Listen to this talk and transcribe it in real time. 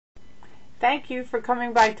Thank you for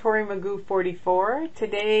coming by Tory Magoo 44.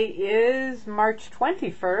 Today is March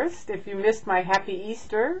 21st. If you missed my Happy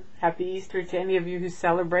Easter to any of you who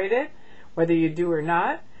celebrate it, whether you do or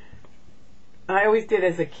not. I always did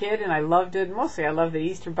as a kid and I loved it. Mostly I love the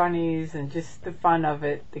Easter bunnies and just the fun of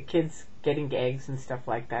it, the kids getting eggs and stuff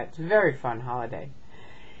like that. It's a very fun holiday.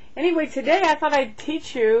 Anyway, today I thought I'd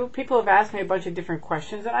teach you, people have asked me a bunch of different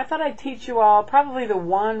questions, and I thought I'd teach you all probably the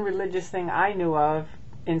one religious thing I knew of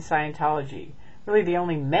in Scientology. Really the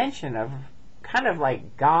only mention of kind of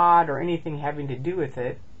like God or anything having to do with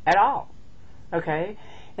it at all. Okay?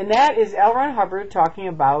 And that is L. Ron Hubbard talking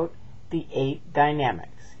about the 8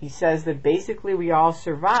 dynamics. He says that basically we all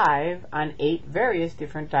survive on 8 various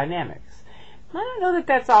different dynamics. I don't know that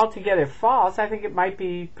that's altogether false. I think it might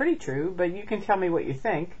be pretty true, but you can tell me what you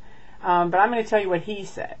think. But I'm going to tell you what he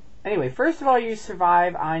said. Anyway, first of all, you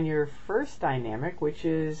survive on your first dynamic, which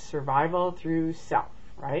is survival through self,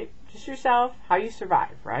 right? Just yourself, how you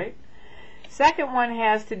survive, right? Second one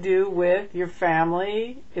has to do with your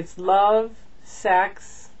family. It's love,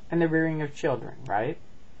 sex, and the rearing of children, right?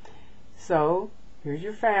 So, here's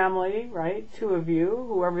your family, right? 2 of you,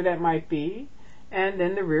 whoever that might be, and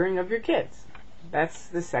then the rearing of your kids. That's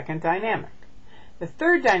the second dynamic. The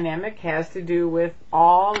third dynamic has to do with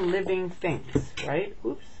all living things, right?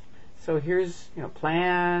 Oops. So here's,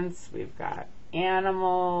 plants, we've got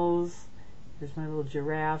animals, here's my little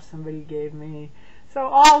giraffe somebody gave me. So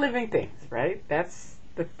all living things, right? That's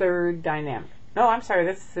the third dynamic. No, I'm sorry,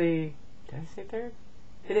 that's the, did I say third?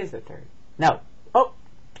 It is the third. No. Oh,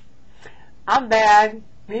 I'm bad,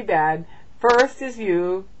 me bad. First is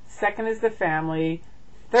you, second is the family,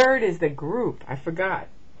 third is the group. I forgot.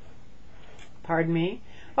 Pardon me.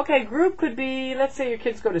 Okay, group could be, let's say your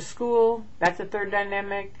kids go to school, that's a third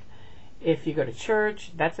dynamic. If you go to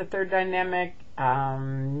church, that's a third dynamic.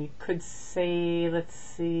 You could say, let's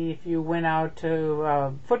see, if you went out to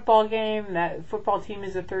a football game, that football team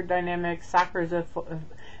is a third dynamic. Soccer is a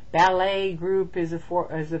ballet group is a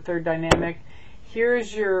third dynamic.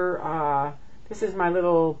 Here's your this is my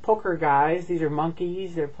little poker guys. These are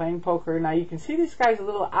monkeys. They're playing poker. Now you can see this guy's a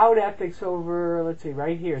little out ethics over, let's see,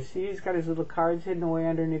 right here. See, he's got his little cards hidden away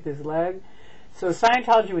underneath his leg. So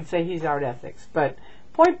Scientology would say he's out ethics. But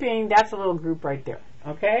point being, that's a little group right there.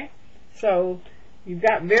 Okay? So you've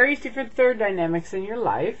got various different third dynamics in your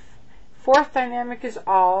life. Fourth dynamic is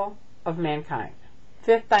all of mankind.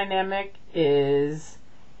 Fifth dynamic is,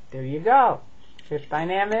 there you go. Fifth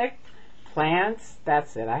dynamic, plants.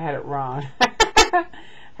 That's it. I had it wrong.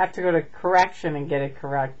 Have to go to correction and get it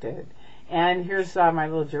corrected. And here's my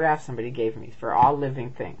little giraffe somebody gave me for all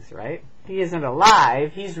living things, right? He isn't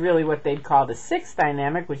alive. He's really what they'd call the sixth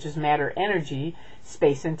dynamic, which is matter, energy,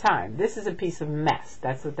 space, and time. This is a piece of mess.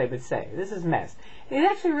 That's what they would say. This is mess.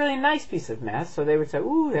 It's actually a really nice piece of mess, so they would say,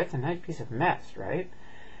 ooh, that's a nice piece of mess, right?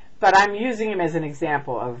 But I'm using him as an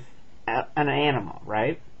example of an animal,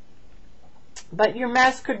 right? But your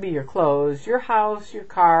mess could be your clothes, your house, your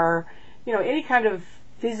car, any kind of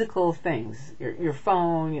physical things. Your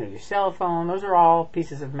phone, your cell phone, those are all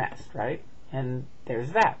pieces of mess, right? And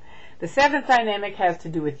there's that. The seventh dynamic has to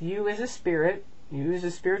do with you as a spirit, you as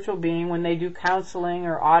a spiritual being. When they do counseling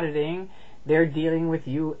or auditing, they're dealing with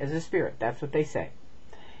you as a spirit. That's what they say.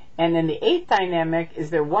 And then the eighth dynamic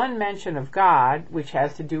is their one mention of God, which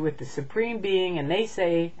has to do with the supreme being, and they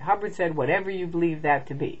say, Hubbard said, whatever you believe that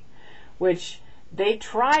to be, which they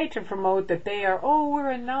try to promote that they are, we're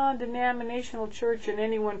a non-denominational church and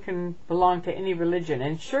anyone can belong to any religion.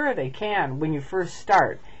 And sure they can when you first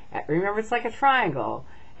start. Remember, it's like a triangle.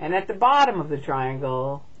 And at the bottom of the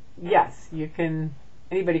triangle, yes,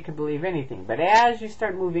 anybody can believe anything. But as you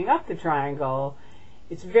start moving up the triangle,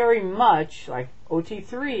 it's very much like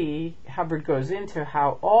OT3. Hubbard goes into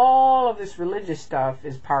how all of this religious stuff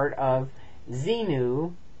is part of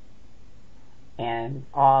Xenu and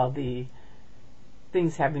all the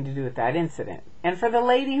things having to do with that incident. And for the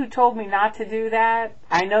lady who told me not to do that,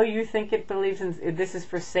 I know you think it believes in this is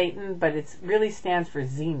for Satan, but it really stands for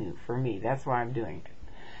Xenu for me. That's why I'm doing it.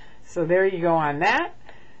 So there you go on that.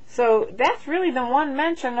 So that's really the one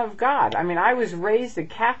mention of God. I mean, I was raised a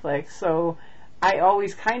Catholic, so I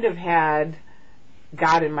always kind of had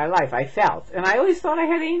God in my life. I felt. And I always thought I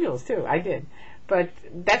had angels too. I did. But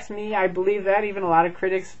that's me. I believe that. Even a lot of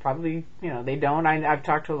critics probably, they don't. I've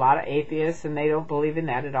talked to a lot of atheists, and they don't believe in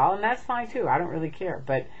that at all, and that's fine too. I don't really care.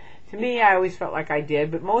 But to me, I always felt like I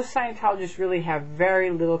did. But most Scientologists really have very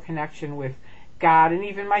little connection with God, and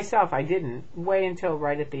even myself, I didn't. Way until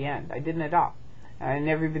right at the end. I didn't at all. I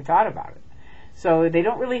never even thought about it. So they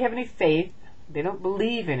don't really have any faith. They don't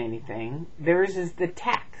believe in anything. Theirs is the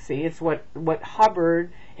tech. See, it's what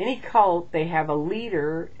Hubbard Any cult, they have a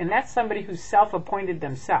leader, and that's somebody who's self-appointed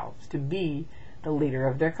themselves to be the leader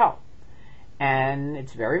of their cult. And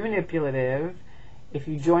it's very manipulative. If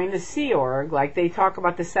you join the Sea Org, like they talk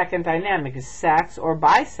about the second dynamic is sex or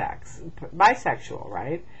bisexual,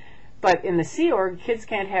 right? But in the Sea Org, kids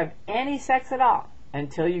can't have any sex at all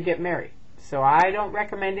until you get married. So I don't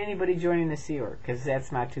recommend anybody joining the Sea Org because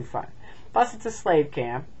that's not too fun. Plus, it's a slave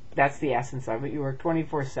camp. That's the essence of it. You work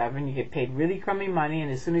 24/7. You get paid really crummy money,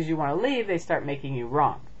 and as soon as you want to leave, they start making you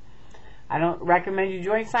wrong. I don't recommend you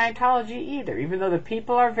join Scientology either. Even though the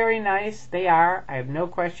people are very nice, they are. I have no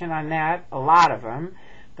question on that. A lot of them.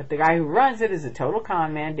 But the guy who runs it is a total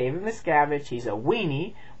con man, David Miscavige. He's a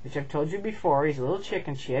weenie, which I've told you before. He's a little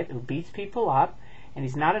chicken shit who beats people up, and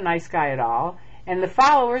he's not a nice guy at all. And the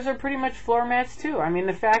followers are pretty much floor mats too. I mean,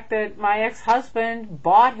 the fact that my ex-husband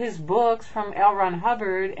bought his books from L. Ron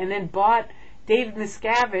Hubbard and then bought David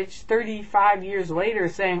Miscavige 35 years later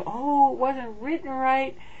saying, oh, it wasn't written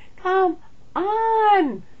right. Come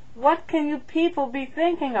on! What can you people be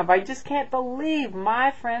thinking of? I just can't believe my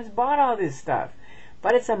friends bought all this stuff.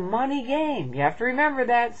 But it's a money game. You have to remember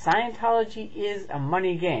that. Scientology is a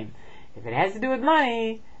money game. If it has to do with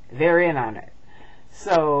money, they're in on it.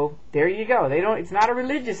 So, there you go. It's not a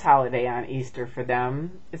religious holiday on Easter for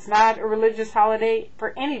them. It's not a religious holiday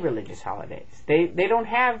for any religious holidays. They don't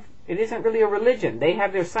have, it isn't really a religion. They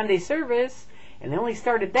have their Sunday service, and they only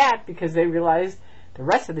started that because they realized the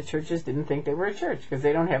rest of the churches didn't think they were a church because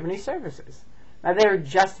they don't have any services. Now, their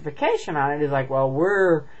justification on it is like, well,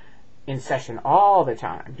 we're in session all the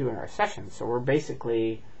time, doing our sessions, so we're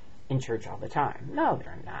basically in church all the time. No,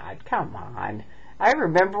 they're not. Come on. I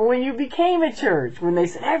remember when you became a church, when they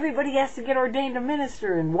said everybody has to get ordained a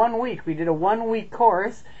minister in 1 week. We did a 1-week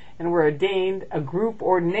course, and we're ordained a group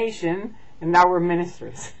ordination, and now we're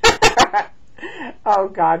ministers. Oh,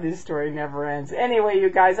 God, this story never ends. Anyway,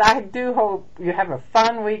 you guys, I do hope you have a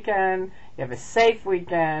fun weekend, you have a safe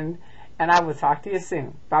weekend, and I will talk to you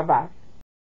soon. Bye-bye.